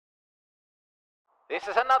This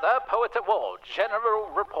is another Poets at War General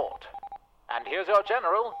Report. And here's your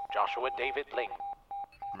General, Joshua David Ling.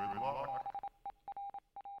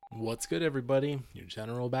 What's good, everybody? Your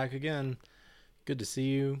General back again. Good to see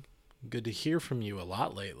you. Good to hear from you a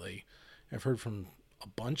lot lately. I've heard from a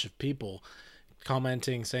bunch of people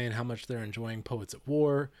commenting, saying how much they're enjoying Poets at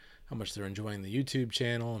War, how much they're enjoying the YouTube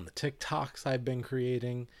channel and the TikToks I've been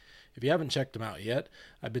creating. If you haven't checked them out yet,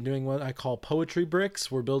 I've been doing what I call poetry bricks.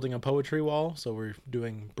 We're building a poetry wall, so we're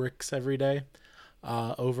doing bricks every day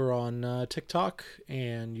over on TikTok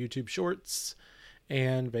and YouTube Shorts.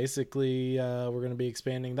 And basically, we're going to be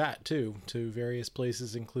expanding that too to various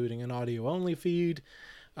places, including an audio-only feed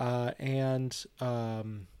and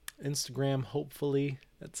Instagram, hopefully,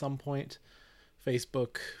 at some point.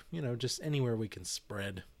 Facebook, just anywhere we can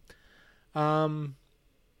spread. That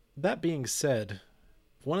being said,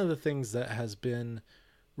 one of the things that has been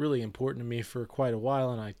really important to me for quite a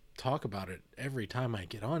while, and I talk about it every time I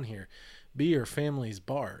get on here, be your family's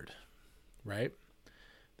bard, right?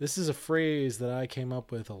 This is a phrase that I came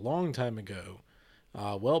up with a long time ago,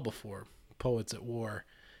 well before Poets at War,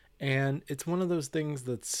 and it's one of those things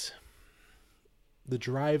that's the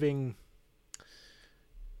driving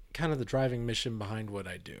mission behind what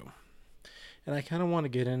I do. And I kind of want to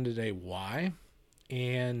get in today why,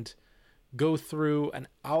 and go through an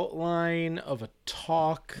outline of a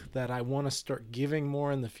talk that I want to start giving more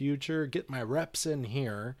in the future, get my reps in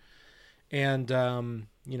here, and kind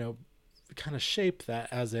of shape that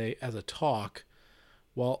as a talk,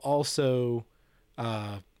 while also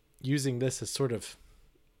using this as sort of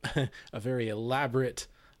a very elaborate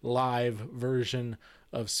live version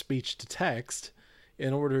of speech to text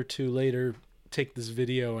in order to later take this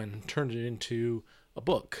video and turn it into a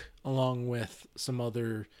book along with some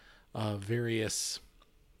other various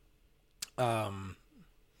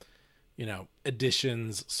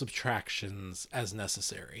additions, subtractions as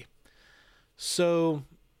necessary. So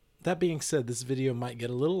that being said, this video might get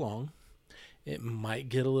a little long. It might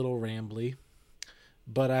get a little rambly,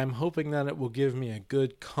 but I'm hoping that it will give me a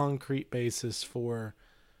good concrete basis for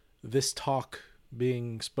this talk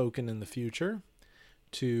being spoken in the future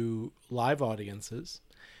to live audiences,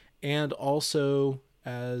 and also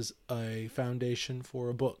as a foundation for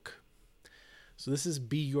a book. So this is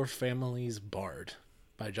Be Your Family's Bard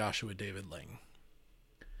by Joshua David Ling.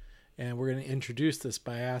 And we're going to introduce this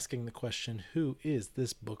by asking the question, who is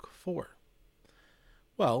this book for?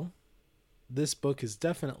 Well, this book is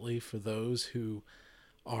definitely for those who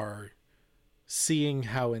are seeing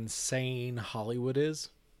how insane Hollywood is,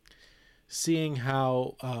 seeing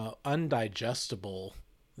how undigestible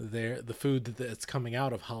the food that's coming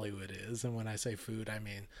out of Hollywood is. And when I say food, I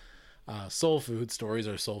mean soul food. Stories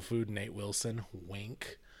are soul food. Nate Wilson,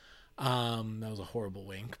 wink. That was a horrible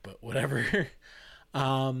wink, but whatever.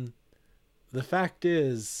 The fact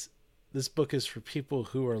is, this book is for people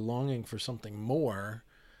who are longing for something more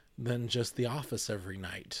than just The Office every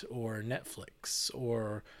night, or Netflix,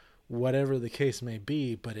 or whatever the case may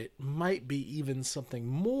be, but it might be even something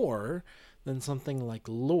more than something like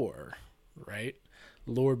lore, right?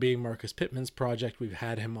 Lore being Marcus Pittman's project. We've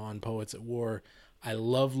had him on Poets at War. I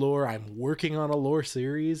love lore. I'm working on a lore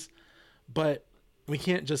series, but we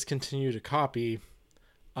can't just continue to copy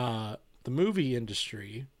the movie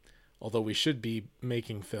industry, although we should be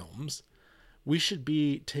making films. We should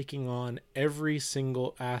be taking on every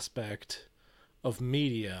single aspect of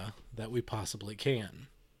media that we possibly can.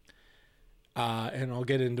 And I'll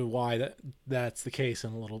get into why that's the case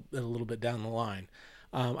in a little bit down the line.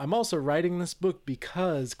 I'm also writing this book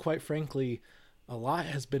because, quite frankly, a lot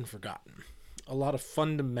has been forgotten. A lot of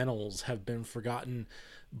fundamentals have been forgotten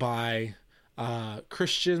by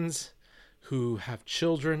Christians who have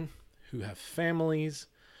children, who have families,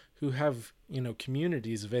 who have,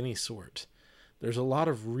 communities of any sort. There's a lot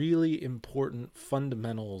of really important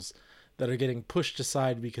fundamentals that are getting pushed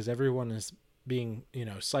aside because everyone is being,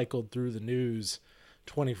 cycled through the news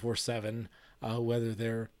 24/7, whether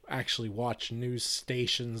they're actually watch news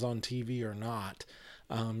stations on TV or not.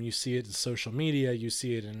 You see it in social media, you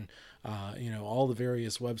see it in, all the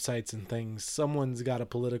various websites and things. Someone's got a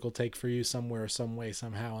political take for you somewhere, some way,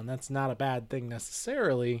 somehow, and that's not a bad thing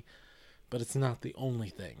necessarily, but it's not the only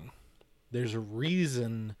thing. There's a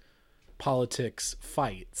reason politics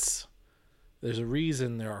fights. There's a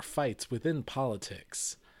reason there are fights within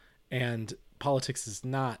politics, and politics is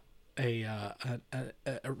not a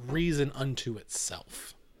reason unto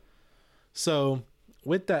itself. So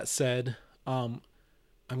with that said, I'm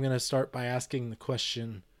going to start by asking the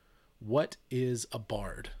question, what is a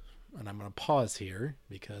bard? And I'm going to pause here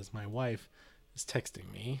because my wife is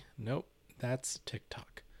texting me. Nope, that's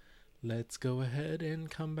TikTok. Let's go ahead and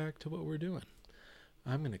come back to what we're doing.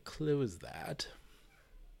 I'm going to close that.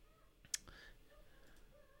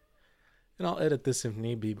 And I'll edit this if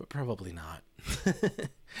need be, but probably not.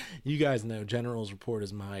 You guys know General's Report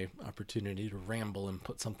is my opportunity to ramble and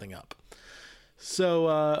put something up.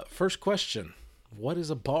 So, first question. What is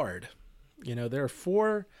a bard? You know, there are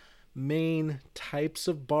 4 main types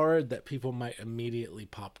of bard that people might immediately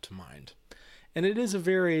pop to mind. And it is a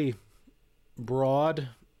very broad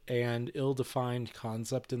and ill-defined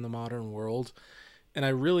concept in the modern world. And I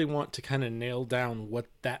really want to kind of nail down what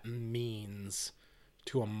that means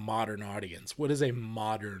to a modern audience. What is a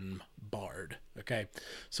modern bard? Okay,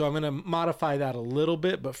 so I'm going to modify that a little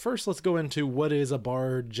bit, but first let's go into what is a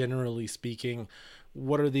bard generally speaking.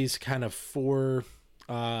 What are these kind of 4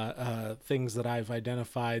 things that I've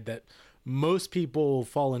identified that most people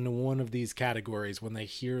fall into one of these categories when they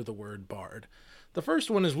hear the word bard. The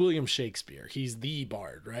first one is William Shakespeare. He's the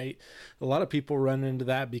bard, right? A lot of people run into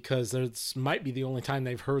that because this might be the only time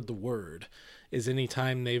they've heard the word, is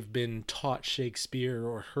anytime they've been taught Shakespeare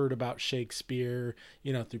or heard about Shakespeare,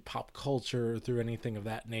 you know, through pop culture or through anything of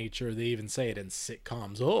that nature. They even say it in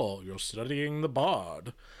sitcoms. Oh, you're studying the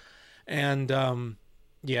bard. And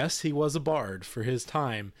yes, he was a bard for his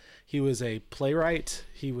time. He was a playwright.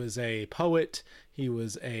 He was a poet. He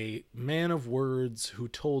was a man of words who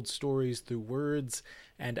told stories through words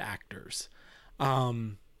and actors. That's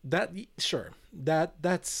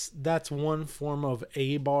one form of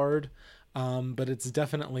a bard. But it's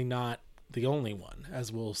definitely not the only one,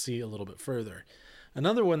 as we'll see a little bit further.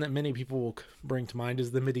 Another one that many people will bring to mind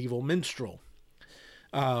is the medieval minstrel,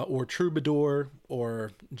 or troubadour,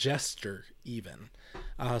 or jester even.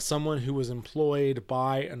 Someone who was employed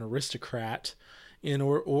by an aristocrat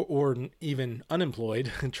or even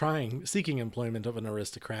unemployed, seeking employment of an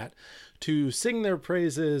aristocrat, to sing their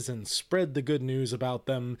praises and spread the good news about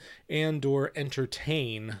them and or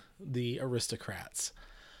entertain the aristocrats.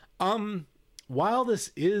 While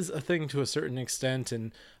this is a thing to a certain extent,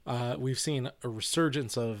 and we've seen a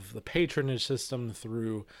resurgence of the patronage system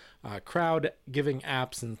through crowd giving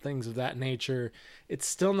apps and things of that nature, it's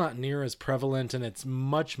still not near as prevalent, and it's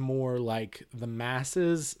much more like the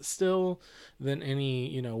masses still than any,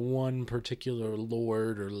 you know, one particular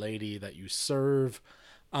lord or lady that you serve.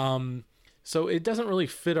 So it doesn't really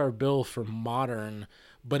fit our bill for modern,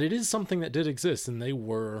 but it is something that did exist, and they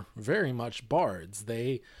were very much bards.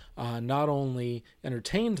 They not only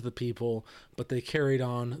entertained the people, but they carried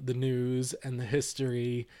on the news and the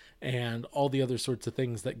history and all the other sorts of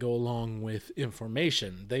things that go along with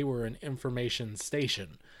information. They were an information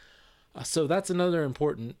station. So that's another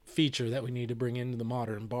important feature that we need to bring into the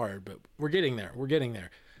modern bard, but we're getting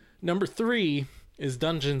there. Number 3 is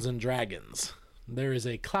Dungeons and Dragons. There is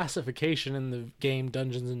a classification in the game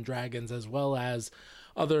Dungeons and Dragons, as well as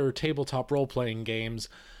other tabletop role-playing games,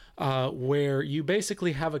 where you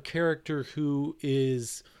basically have a character who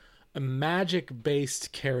is a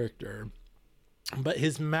magic-based character, but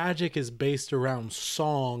his magic is based around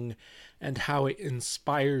song and how it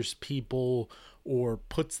inspires people or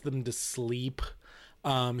puts them to sleep.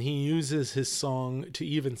 He uses his song to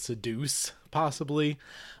even seduce, possibly.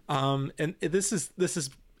 And this is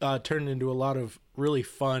turned into a lot of really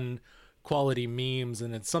fun quality memes,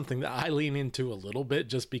 and it's something that I lean into a little bit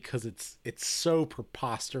just because it's so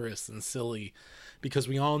preposterous and silly, because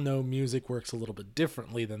we all know music works a little bit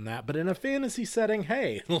differently than that. But in a fantasy setting,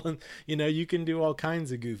 hey, you know, you can do all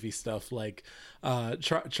kinds of goofy stuff, like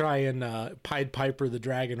try and Pied Piper the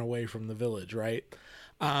dragon away from the village, right?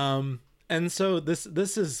 And so this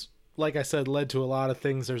is, like I said, led to a lot of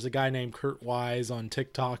things. There's a guy named Kurt Wise on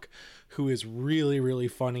TikTok who is really, really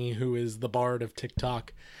funny, who is the bard of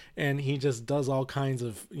TikTok. And he just does all kinds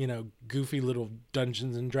of, you know, goofy little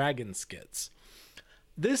Dungeons and Dragons skits.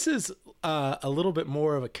 This is a little bit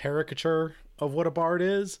more of a caricature of what a bard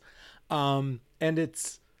is. And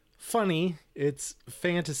it's funny. It's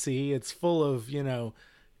fantasy. It's full of, you know,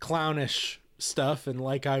 clownish stuff. And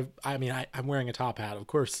like I'm wearing a top hat, of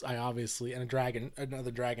course, I obviously, and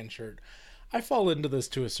another dragon shirt. I fall into this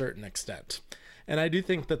to a certain extent. And I do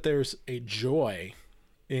think that there's a joy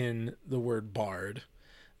in the word bard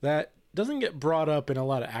that doesn't get brought up in a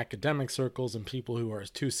lot of academic circles and people who are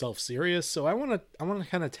too self-serious. So I want to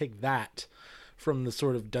kind of take that from the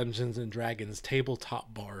sort of Dungeons and Dragons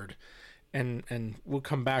tabletop bard, and we'll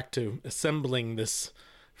come back to assembling this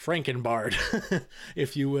Frankenbard,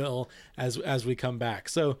 if you will, as we come back.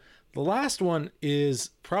 So the last one is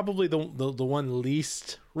probably the one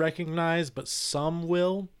least recognized, but some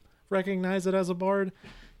will recognize it as a bard,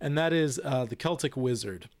 and that is the Celtic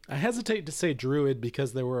wizard. I hesitate to say druid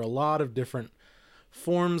because there were a lot of different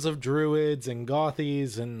forms of druids and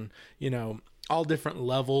gothies and, you know, all different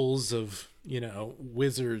levels of,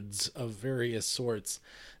 wizards of various sorts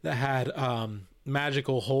that had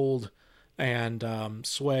magical hold and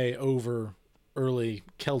sway over early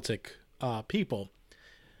Celtic people.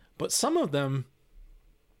 But some of them,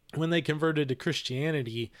 when they converted to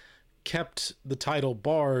Christianity, kept the title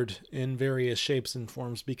bard in various shapes and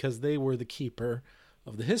forms because they were the keeper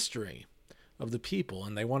of the history of the people,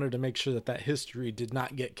 and they wanted to make sure that that history did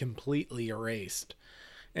not get completely erased.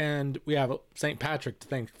 And we have St. Patrick to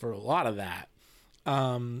thank for a lot of that.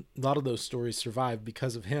 A lot of those stories survived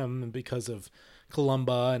because of him and because of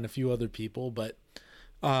Columba and a few other people. But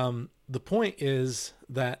the point is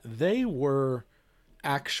that they were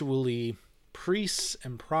actually priests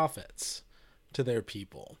and prophets to their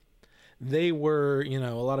people. They were,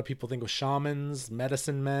 a lot of people think of shamans,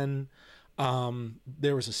 medicine men.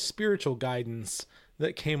 There was a spiritual guidance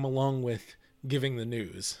that came along with giving the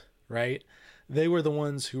news, right? They were the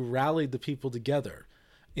ones who rallied the people together.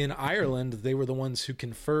 In Ireland, they were the ones who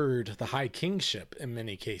conferred the high kingship in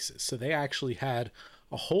many cases. So they actually had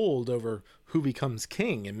a hold over who becomes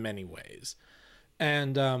king in many ways.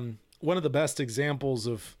 And one of the best examples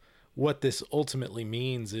of what this ultimately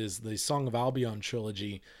means is the Song of Albion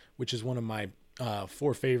trilogy, which is one of my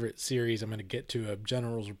 4 favorite series. I'm going to get to a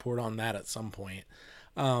general's report on that at some point.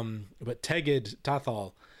 But Tegid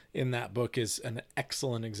Tathal in that book is an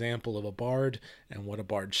excellent example of a bard and what a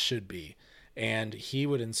bard should be. And he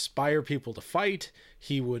would inspire people to fight.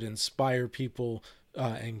 He would inspire people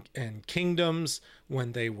and kingdoms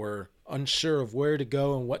when they were unsure of where to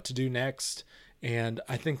go and what to do next. And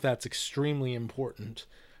I think that's extremely important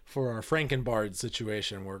for our Frankenbard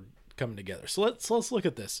situation we're coming together. So let's look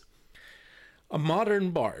at this. A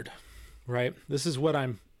modern bard, right? This is what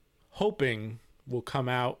I'm hoping will come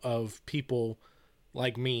out of people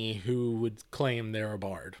like me who would claim they're a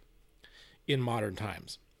bard in modern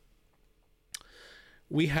times.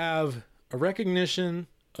 We have a recognition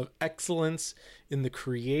of excellence in the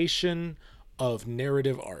creation of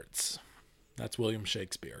narrative arts. That's William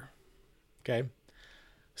Shakespeare. Okay.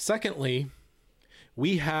 Secondly,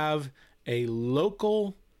 we have a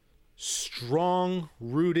local,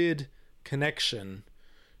 strong-rooted connection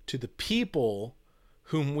to the people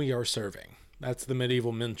whom we are serving. That's the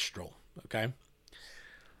medieval minstrel. Okay.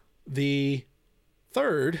 The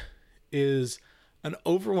third is an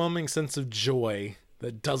overwhelming sense of joy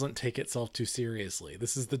that doesn't take itself too seriously.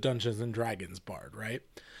 This is the Dungeons and Dragons bard, right?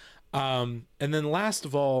 And then last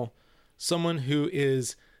of all, someone who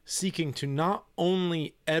is seeking to not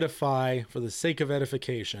only edify for the sake of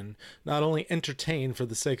edification, not only entertain for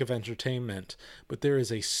the sake of entertainment, but there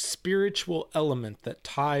is a spiritual element that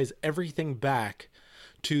ties everything back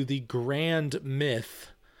to the grand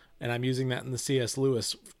myth, and I'm using that in the C.S.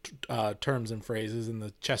 Lewis terms and phrases in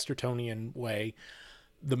the Chestertonian way,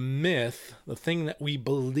 the myth, the thing that we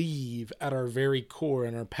believe at our very core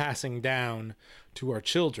and are passing down to our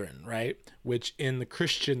children, right? Which in the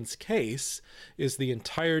Christian's case is the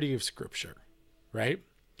entirety of Scripture, right?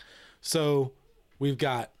 So we've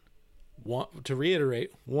got, to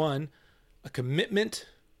reiterate, one, a commitment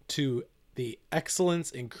to the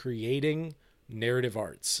excellence in creating narrative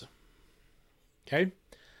arts. Okay?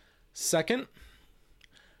 Second,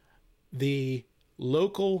 the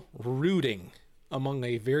local rooting among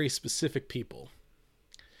a very specific people.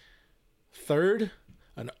 Third,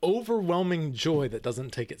 an overwhelming joy that doesn't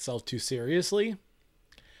take itself too seriously.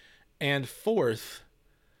 And fourth,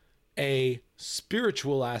 a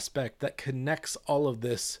spiritual aspect that connects all of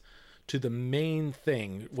this to the main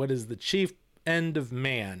thing. What is the chief end of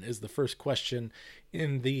man is the first question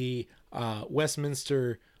in the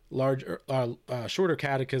Westminster Shorter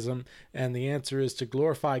Catechism, and the answer is to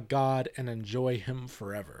glorify God and enjoy him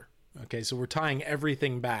forever. Okay, so we're tying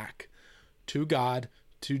everything back to God,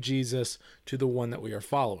 to Jesus, to the one that we are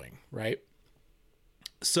following, right?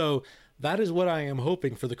 So that is what I am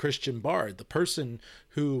hoping for the Christian bard, the person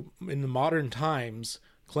who in the modern times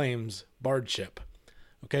claims bardship.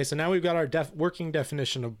 Okay, so now we've got our working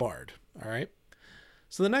definition of bard, all right?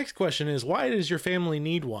 So the next question is, why does your family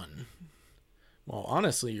need one? Well,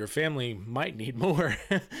 honestly, your family might need more.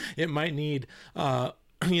 It might need,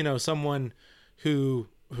 someone who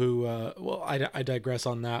I digress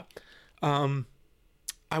on that.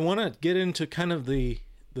 I want to get into kind of the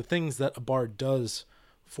things that a bard does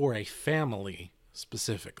for a family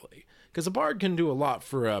specifically, because a bard can do a lot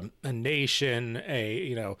for a nation,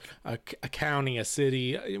 a county, a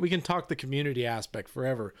city. We can talk the community aspect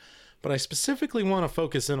forever, but I specifically want to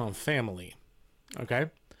focus in on family. Okay.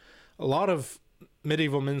 A lot of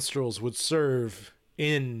medieval minstrels would serve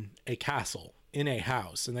in a castle, in a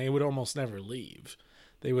house, and they would almost never leave.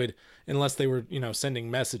 They would, unless they were, sending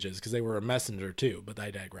messages, because they were a messenger too, but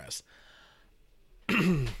I digress.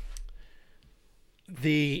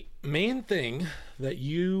 The main thing that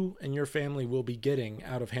you and your family will be getting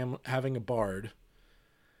out of having a bard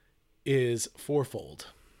is fourfold.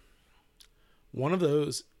 One of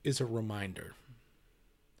those is a reminder.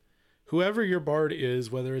 Whoever your bard is,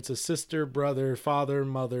 whether it's a sister, brother, father,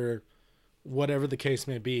 mother, whatever the case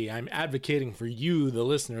may be, I'm advocating for you, the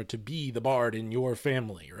listener, to be the bard in your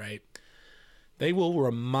family, right? They will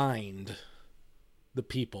remind the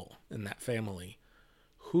people in that family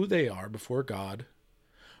who they are before God,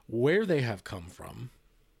 where they have come from,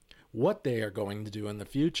 what they are going to do in the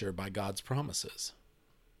future by God's promises.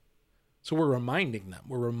 So we're reminding them.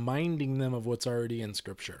 We're reminding them of what's already in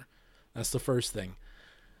Scripture. That's the first thing.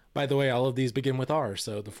 By the way, all of these begin with R,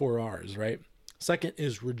 so the 4 R's, right? Second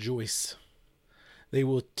is rejoice. They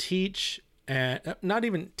will teach, and not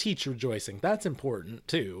even teach rejoicing. That's important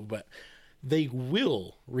too, but they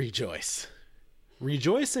will rejoice.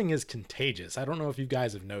 Rejoicing is contagious. I don't know if you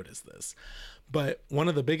guys have noticed this, but one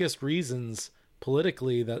of the biggest reasons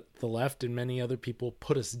politically that the left and many other people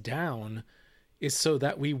put us down is so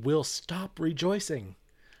that we will stop rejoicing.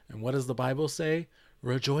 And what does the Bible say?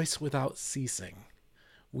 Rejoice without ceasing.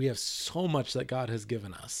 We have so much that God has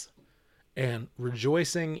given us. And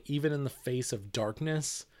rejoicing, even in the face of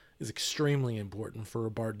darkness, is extremely important for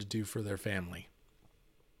a bard to do for their family.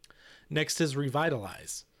 Next is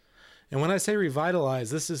revitalize. And when I say revitalize,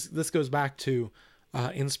 this goes back to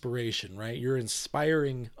inspiration, right? You're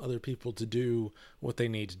inspiring other people to do what they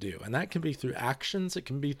need to do. And that can be through actions. It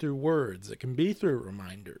can be through words. It can be through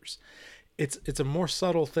reminders. It's a more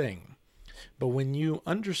subtle thing. But when you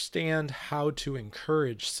understand how to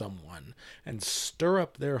encourage someone and stir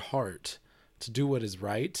up their heart to do what is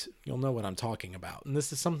right, you'll know what I'm talking about. And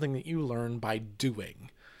this is something that you learn by doing.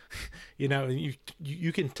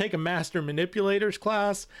 You can take a master manipulators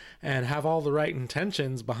class and have all the right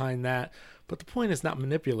intentions behind that, but the point is not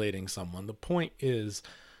manipulating someone. The point is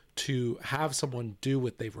to have someone do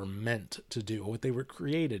what they were meant to do, what they were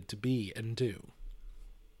created to be and do.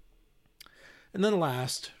 And then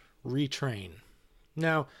last, retrain.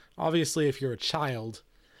 Now, obviously, if you're a child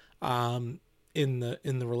in the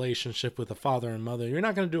relationship with a father and mother, you're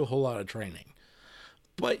not going to do a whole lot of training.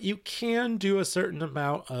 But you can do a certain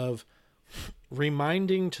amount of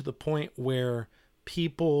reminding to the point where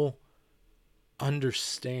people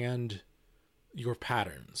understand your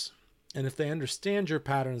patterns. And if they understand your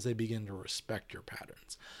patterns, they begin to respect your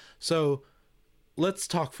patterns. So let's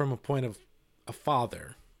talk from a point of a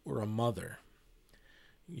father or a mother.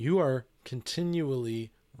 You are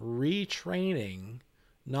continually retraining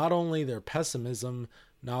not only their pessimism,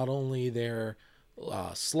 not only their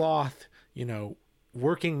sloth,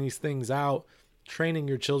 working these things out, training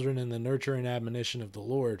your children in the nurture and admonition of the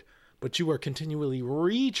Lord, but you are continually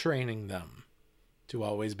retraining them to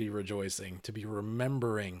always be rejoicing, to be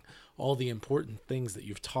remembering all the important things that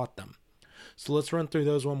you've taught them. So let's run through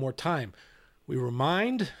those one more time. We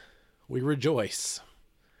remind, we rejoice,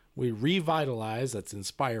 we revitalize, that's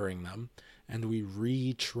inspiring them, and we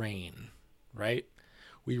retrain, right?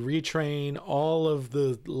 We retrain all of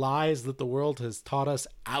the lies that the world has taught us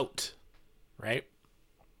out, right?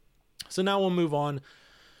 So now we'll move on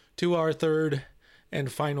to our third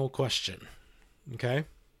and final question, okay?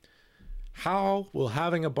 How will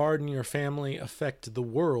having a bard in your family affect the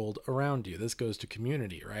world around you? This goes to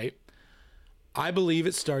community, right? I believe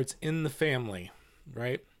it starts in the family,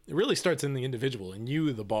 right? It really starts in the individual, in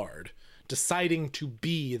you, the bard, deciding to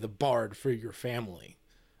be the bard for your family,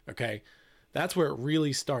 okay? That's where it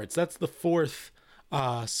really starts. That's the fourth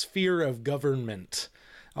sphere of government.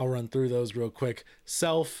 I'll run through those real quick.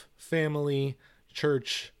 Self, family,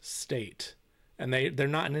 church, state. And they're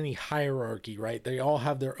not in any hierarchy, right? They all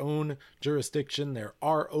have their own jurisdiction. There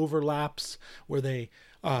are overlaps where they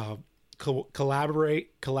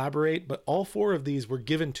collaborate, but all four of these were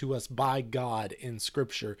given to us by God in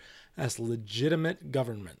Scripture as legitimate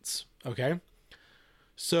governments, okay?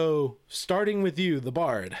 So starting with you, the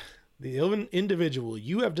bard, the individual,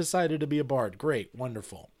 you have decided to be a bard. Great,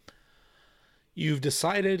 wonderful. You've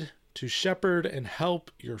decided to shepherd and help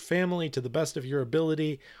your family to the best of your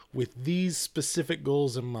ability with these specific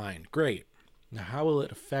goals in mind. Great. Now, how will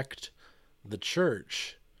it affect the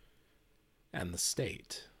church and the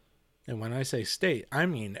state? And when I say state, I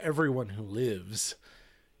mean everyone who lives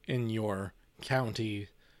in your county,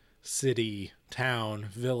 city, town,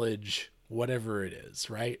 village, whatever it is,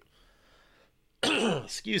 right?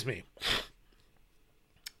 Excuse me.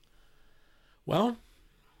 Well,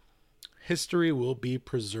 history will be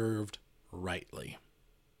preserved rightly.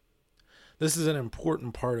 This is an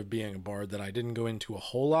important part of being a bard that I didn't go into a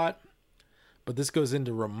whole lot, but this goes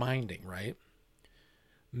into reminding, right?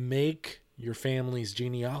 Make your family's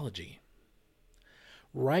genealogy.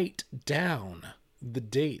 Write down the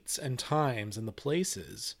dates and times and the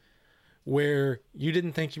places where you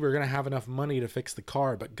didn't think you were going to have enough money to fix the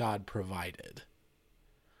car, but God provided.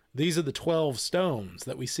 These are the 12 stones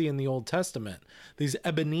that we see in the Old Testament. These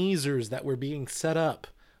Ebenezers that were being set up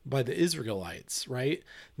by the Israelites, right?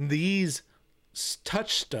 These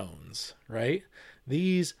touchstones, right?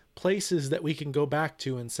 These places that we can go back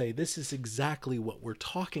to and say, this is exactly what we're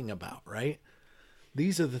talking about, right?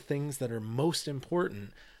 These are the things that are most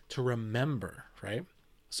important to remember, right?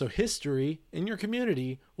 So history in your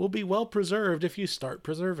community will be well preserved if you start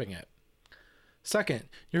preserving it. Second,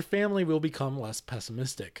 your family will become less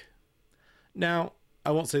pessimistic. Now,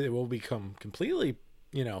 I won't say they will become completely,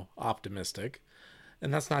 optimistic,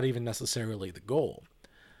 and that's not even necessarily the goal,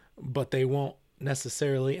 but they won't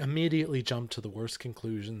necessarily immediately jump to the worst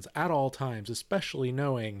conclusions at all times, especially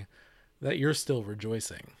knowing that you're still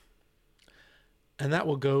rejoicing. And that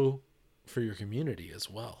will go for your community as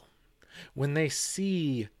well. When they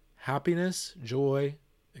see happiness, joy,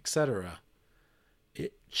 etc.,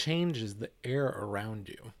 it changes the air around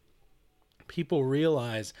you. People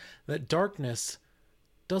realize that darkness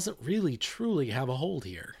doesn't really truly have a hold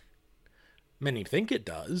here. Many think it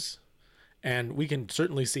does, and we can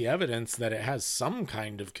certainly see evidence that it has some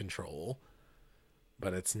kind of control,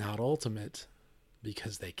 but it's not ultimate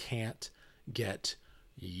because they can't get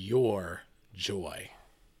your joy,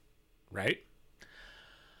 right?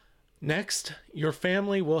 Next, your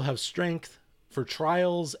family will have strength for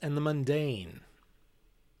trials and the mundane.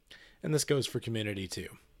 And this goes for community too.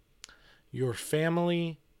 Your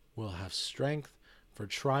family will have strength for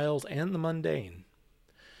trials and the mundane.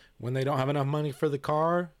 When they don't have enough money for the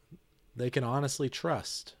car, they can honestly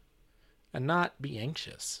trust and not be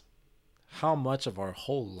anxious. How much of our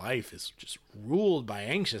whole life is just ruled by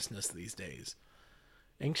anxiousness these days?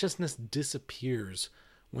 Anxiousness disappears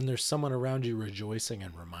when there's someone around you rejoicing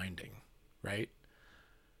and reminding, right?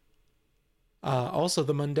 Also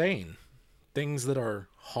the mundane, things that are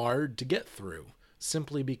hard to get through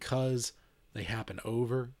simply because they happen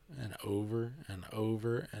over and over and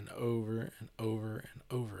over and over and over and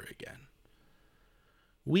over again.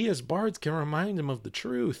 We as bards can remind them of the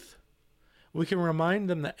truth. We can remind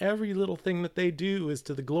them that every little thing that they do is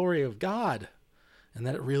to the glory of God, and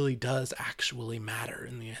that it really does actually matter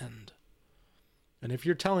in the end. And if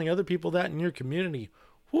you're telling other people that in your community,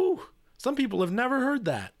 some people have never heard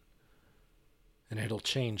that. And it'll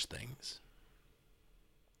change things.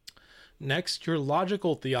 Next, your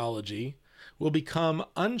logical theology will become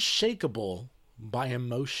unshakable by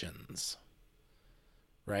emotions.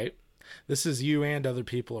 Right? This is you and other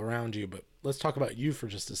people around you, but let's talk about you for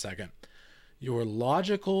just a second. Your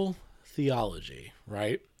logical theology,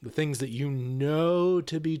 right? The things that you know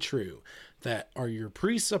to be true, that are your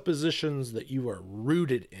presuppositions that you are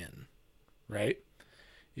rooted in, right?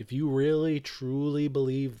 If you really truly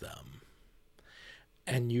believe them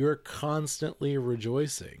and you're constantly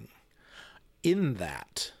rejoicing in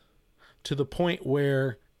that to the point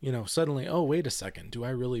where, suddenly, oh, wait a second, do I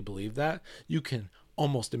really believe that? You can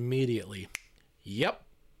almost immediately, yep,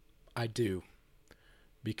 I do,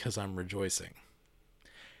 because I'm rejoicing.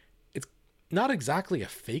 It's not exactly a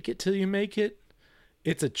fake it till you make it.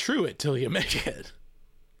 It's a true it till you make it,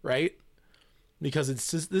 right? Because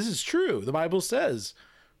this is true. The Bible says,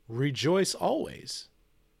 rejoice always.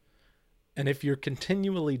 And if you're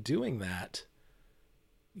continually doing that,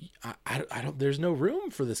 I don't, there's no room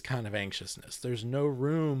for this kind of anxiousness. There's no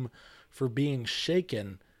room for being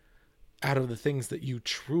shaken out of the things that you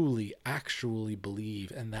truly, actually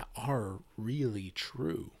believe and that are really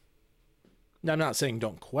true. Now, I'm not saying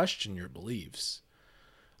don't question your beliefs.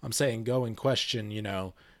 I'm saying go and question,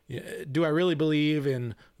 do I really believe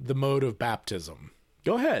in the mode of baptism?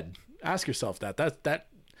 Go ahead. Ask yourself that.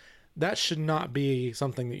 That should not be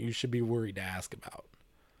something that you should be worried to ask about.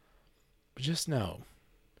 But just know,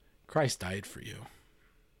 Christ died for you.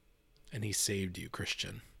 And he saved you,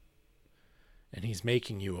 Christian. And he's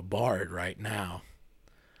making you a bard right now.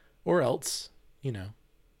 Or else,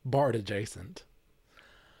 bard adjacent.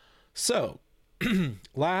 So,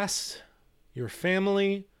 last, your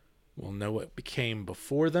family will know what became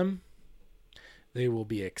before them. They will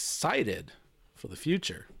be excited for the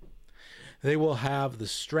future. They will have the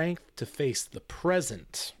strength to face the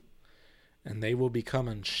present. And they will become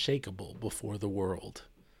unshakable before the world.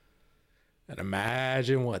 And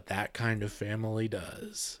imagine what that kind of family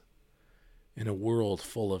does in a world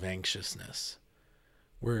full of anxiousness,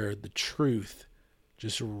 where the truth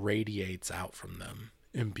just radiates out from them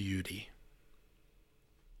in beauty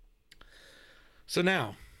So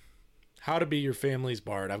now, how to be your family's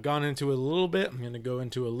bard. I've gone into it a little bit. I'm going to go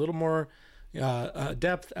into a little more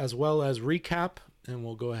depth as well as recap, and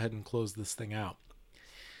we'll go ahead and close this thing out.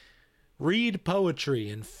 Read poetry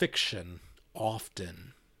and fiction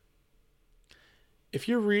often. If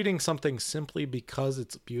you're reading something simply because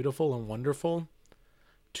it's beautiful and wonderful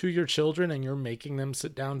to your children and you're making them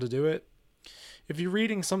sit down to do it, if you're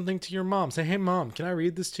reading something to your mom, say, hey mom, can I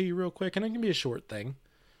read this to you real quick? And it can be a short thing.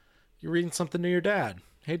 You're reading something to your dad.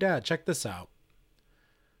 Hey dad, check this out.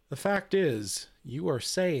 The fact is, you are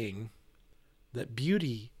saying that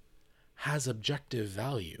beauty has objective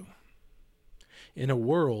value in a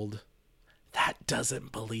world that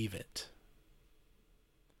doesn't believe it.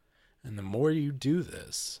 And the more you do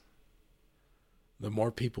this, the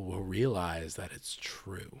more people will realize that it's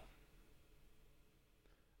true.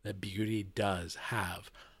 That beauty does have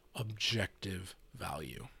objective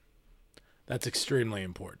value. That's extremely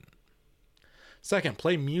important. Second,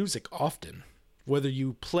 play music often. Whether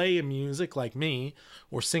you play music like me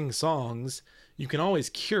or sing songs, you can always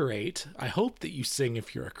curate. I hope that you sing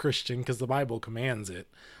if you're a Christian because the Bible commands it.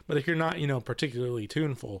 But if you're not, particularly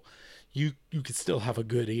tuneful, you could still have a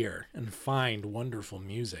good ear and find wonderful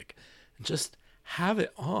music and just have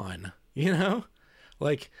it on,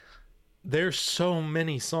 Like, there's so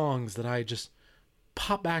many songs that I just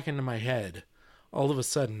pop back into my head all of a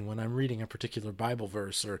sudden when I'm reading a particular Bible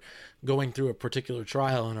verse or going through a particular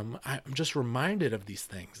trial, and I'm just reminded of these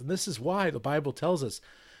things. And this is why the Bible tells us,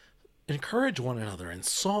 encourage one another in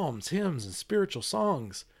psalms, hymns, and spiritual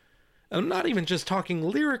songs. And I'm not even just talking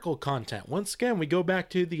lyrical content. Once again, we go back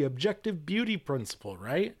to the objective beauty principle,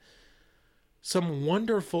 right? Some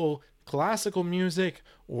wonderful classical music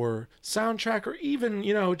or soundtrack, or even,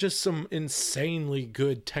 just some insanely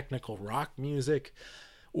good technical rock music,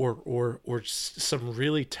 or some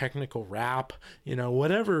really technical rap,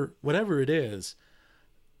 whatever it is.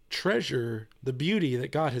 Treasure the beauty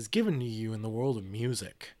that God has given to you in the world of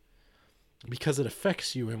music, because it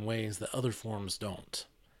affects you in ways that other forms don't.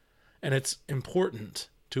 And it's important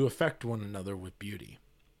to affect one another with beauty,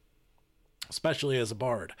 especially as a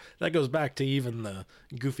bard. That goes back to even the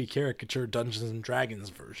goofy caricature Dungeons and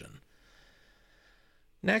Dragons version.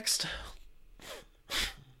 Next,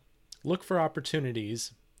 look for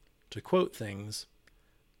opportunities to quote things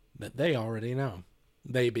that they already know,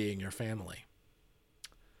 they being your family.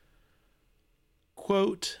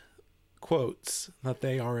 Quote quotes that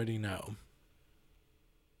they already know.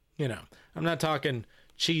 I'm not talking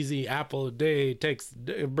cheesy apple a day gets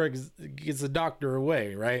the doctor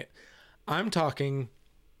away, right? I'm talking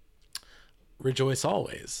rejoice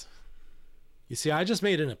always. You see, I just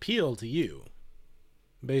made an appeal to you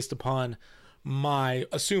based upon my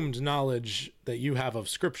assumed knowledge that you have of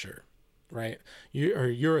Scripture, right?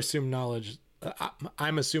 Your assumed knowledge.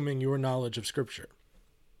 I'm assuming your knowledge of Scripture.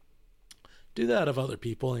 Do that of other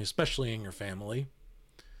people, and especially in your family.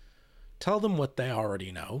 Tell them what they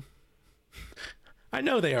already know. I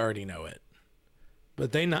know they already know it,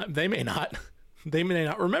 but they may not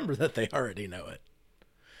remember that they already know it.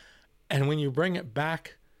 And when you bring it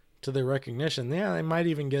back to their recognition, they might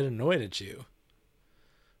even get annoyed at you.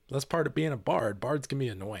 That's part of being a bard. Bards can be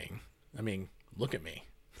annoying. I mean, look at me,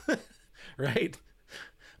 right?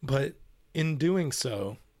 But in doing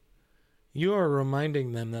so, you are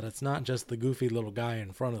reminding them that it's not just the goofy little guy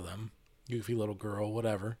in front of them, goofy little girl,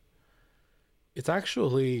 whatever. It's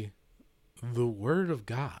actually the Word of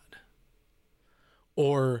God,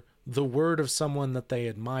 or the word of someone that they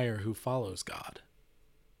admire who follows God,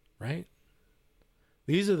 right?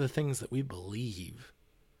 These are the things that we believe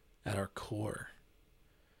at our core.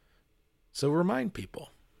 So remind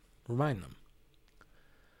them.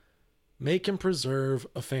 Make and preserve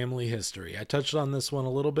a family history. I touched on this one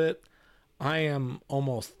a little bit. I am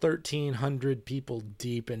almost 1,300 people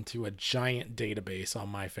deep into a giant database on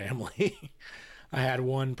my family. I had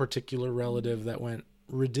one particular relative that went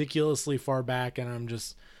ridiculously far back, and I'm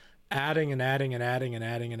just adding and adding and adding and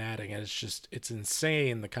adding and adding. And it's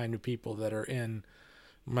insane the kind of people that are in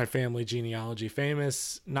my family genealogy,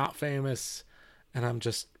 famous, not famous. And I'm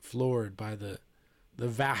just floored by the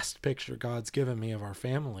vast picture God's given me of our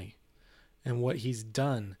family and what he's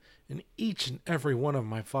done in each and every one of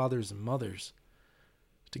my fathers and mothers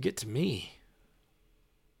to get to me.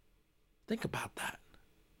 Think about that.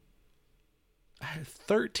 I have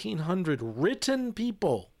 1,300 written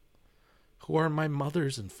people who are my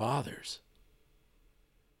mothers and fathers.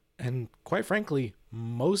 And quite frankly,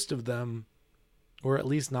 most of them were at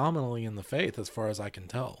least nominally in the faith as far as I can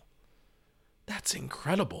tell. That's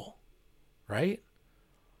incredible, right?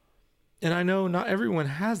 And I know not everyone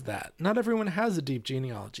has that. Not everyone has a deep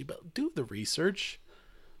genealogy, but do the research.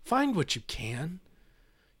 Find what you can,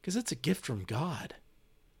 because it's a gift from God.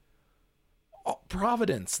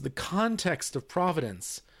 Providence, the context of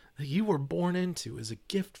providence that you were born into, is a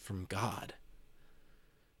gift from God.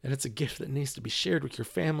 And it's a gift that needs to be shared with your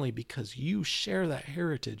family because you share that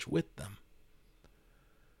heritage with them.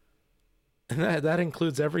 And that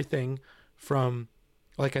includes everything from,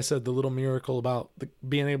 like I said, the little miracle about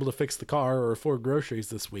being able to fix the car or afford groceries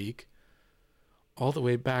this week, all the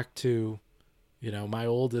way back to, my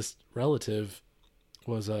oldest relative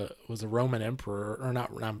was a Roman emperor, or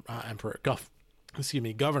not emperor,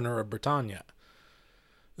 governor of Britannia,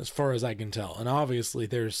 as far as I can tell. And obviously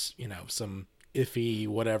there's, some iffy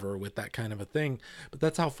whatever with that kind of a thing, but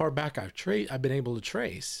that's how far back I've been able to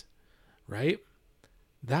trace, right?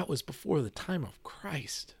 That was before the time of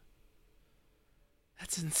Christ.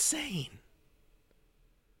 That's insane.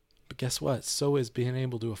 But guess what? So is being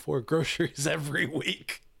able to afford groceries every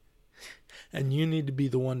week. And you need to be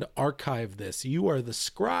the one to archive this. You are the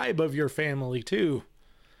scribe of your family too.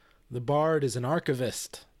 The bard is an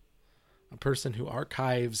archivist, a person who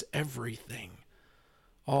archives everything,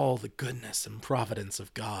 all the goodness and providence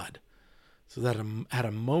of God, so that at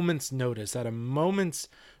a moment's notice, at a moment's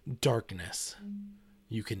darkness,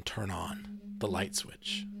 you can turn on the light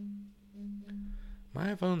switch.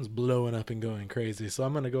 My phone's blowing up and going crazy, so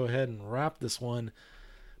I'm going to go ahead and wrap this one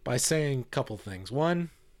by saying a couple things. One,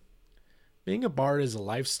 being a bard is a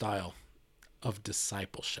lifestyle of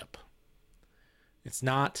discipleship. It's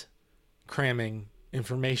not cramming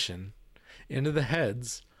information into the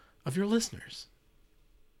heads of your listeners,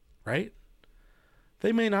 right?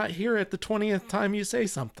 They may not hear it the 20th time you say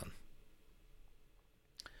something,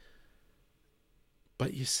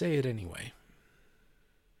 but you say it anyway.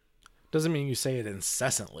 Doesn't mean you say it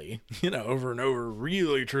incessantly, over and over,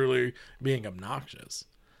 really, truly being obnoxious.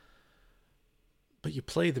 But you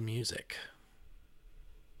play the music.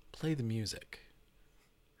 Play the music.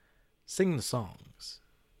 Sing the songs.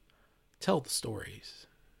 Tell the stories.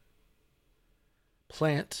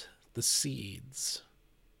 Plant the seeds.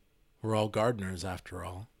 We're all gardeners, after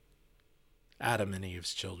all. Adam and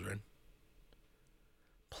Eve's children.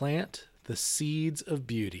 Plant the seeds of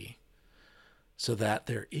beauty so that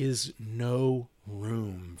there is no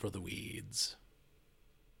room for the weeds.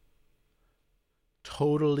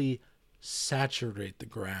 Totally saturate the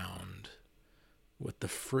ground with the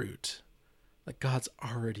fruit that God's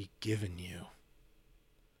already given you.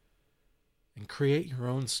 And create your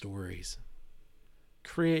own stories.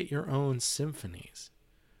 Create your own symphonies.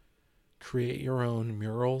 Create your own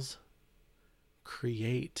murals.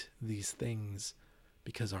 Create these things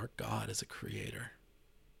because our God is a creator.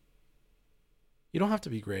 You don't have to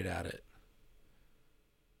be great at it.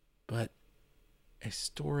 But a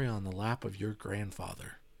story on the lap of your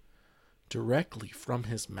grandfather, directly from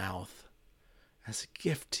his mouth, as a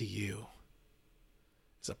gift to you,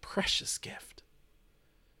 is a precious gift.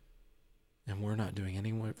 And we're not doing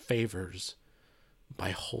any favors by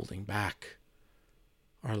holding back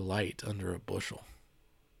our light under a bushel.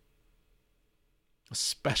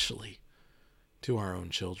 Especially to our own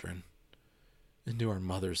children, and to our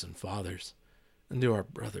mothers and fathers, and to our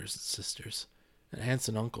brothers and sisters, and aunts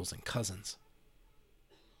and uncles and cousins.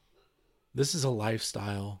 This is a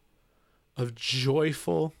lifestyle of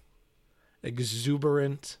joyful,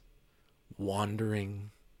 exuberant, wandering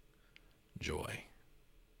joy.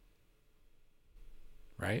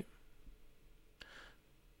 Right?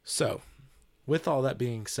 So, with all that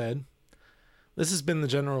being said, this has been the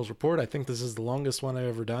General's Report. I think this is the longest one I've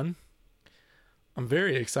ever done. I'm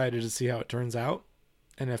very excited to see how it turns out,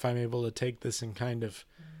 and if I'm able to take this and kind of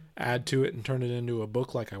add to it and turn it into a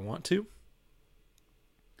book like I want to.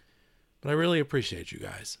 But I really appreciate you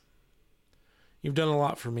guys. You've done a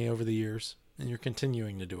lot for me over the years, and you're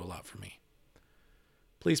continuing to do a lot for me.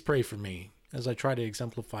 Please pray for me as I try to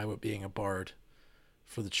exemplify what being a bard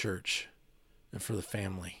for the church and for the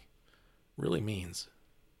family really means.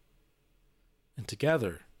 And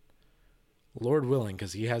together, Lord willing,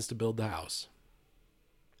 because he has to build the house,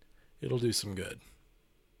 it'll do some good.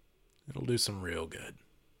 It'll do some real good.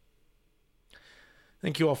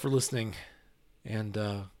 Thank you all for listening, and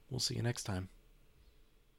we'll see you next time.